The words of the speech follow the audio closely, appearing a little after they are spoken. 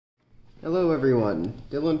Hello everyone,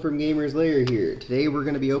 Dylan from Gamer's Lair here. Today we're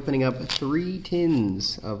going to be opening up 3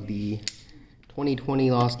 tins of the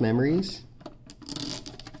 2020 Lost Memories.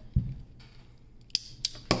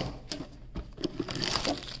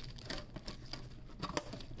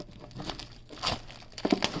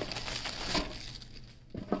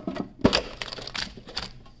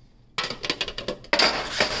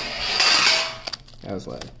 That was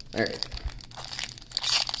loud. Alright.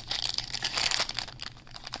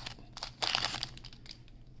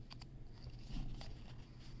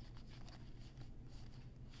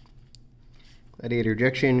 Gladiator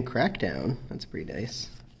Ejection, Crackdown, that's pretty nice.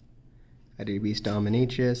 Gladiator Beast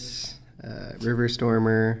Dominatrix, River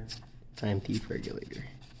Stormer, Time Thief Regulator.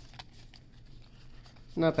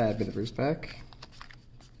 Not bad for the first pack.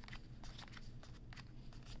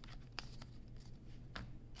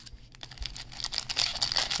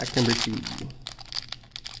 Pack number 2.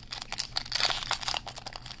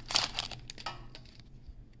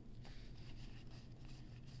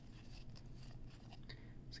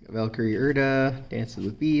 Valkyrie Urda, Dances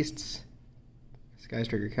with Beasts,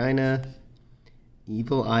 Skystriker Kaina,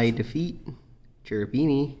 Evil Eye Defeat,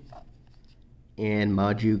 Cherubini, and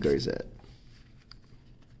Maju Garzette.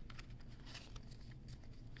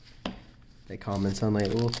 They common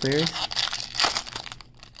Sunlight Wolf there.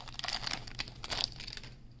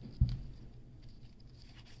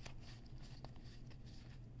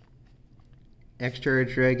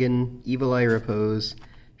 X-Charge Dragon, Evil Eye Repose,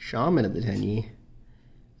 Shaman of the Tenyi.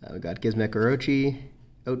 We got Gizmek Orochi,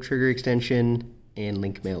 Out-Trigger Extension, and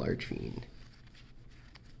Link Mail Archfiend.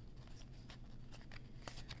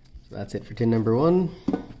 So that's it for tin number 1.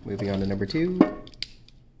 Moving on to number 2.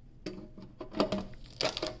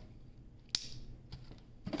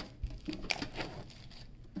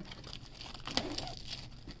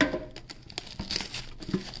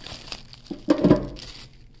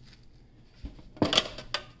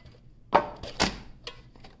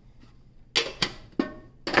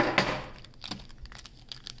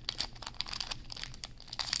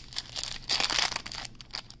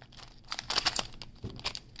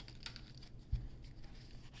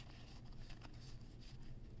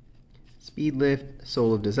 Speed Lift,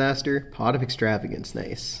 Soul of Disaster, Pot of Extravagance,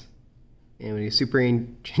 nice. And we do Super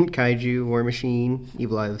Ancient Kaiju, War Machine,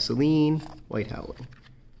 Evil Eye of Selene, White Howling.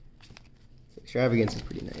 Extravagance is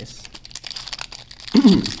pretty nice.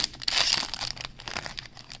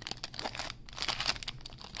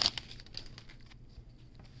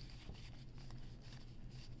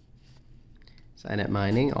 Signet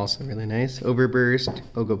Mining, also really nice. Overburst,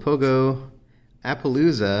 Ogopogo,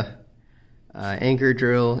 Appaloosa, Anchor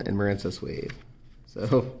Drill, and Marincess Wave.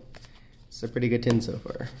 So, it's a pretty good tin so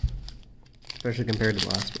far. Especially compared to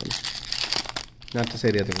the last one. Not to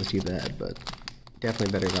say the other was too bad, but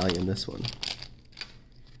definitely better value in this one.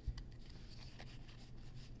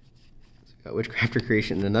 So we got Witchcrafter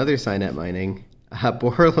Creation, another Signet Mining,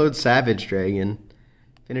 Borreload Savage Dragon,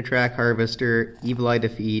 Finitrak Harvester, Evil Eye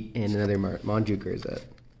Defeat, and another Maju Garzette.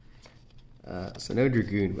 So no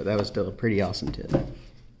Dragoon, but that was still a pretty awesome tin.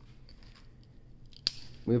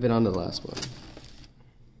 Moving on to the last one.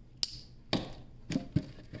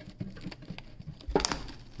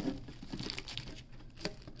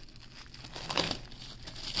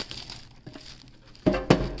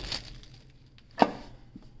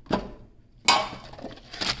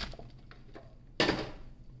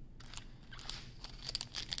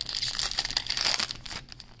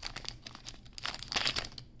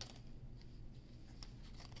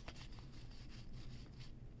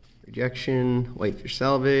 Rejection, Whitefish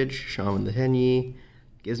Salvage, Shaman the Tenyi,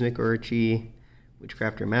 Gizmek Orochi,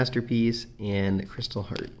 Witchcrafter Masterpiece, and Crystal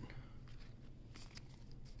Heart.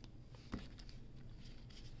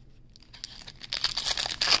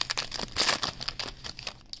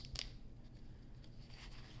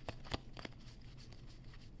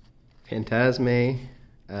 Phantasme,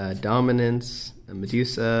 Dominance,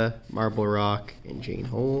 Medusa, Marble Rock, and Jane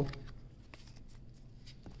Hole.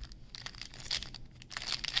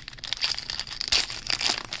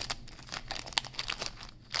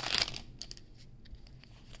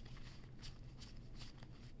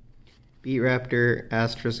 Beat Raptor,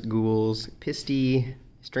 Astrus Ghouls, Pisty,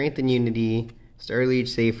 Strength and Unity, Starliege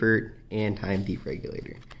Seifert, and Time Thief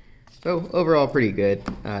Regulator. So overall pretty good.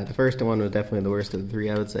 The first one was definitely the worst of the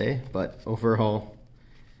 3, I would say, but overall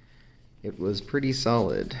it was pretty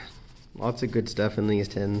solid. Lots of good stuff in these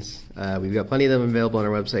tins. We've got plenty of them available on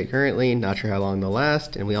our website currently, not sure how long they'll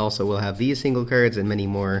last, and we also will have these single cards and many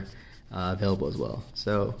more available as well.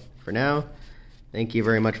 So for now, thank you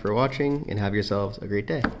very much for watching, and have yourselves a great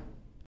day.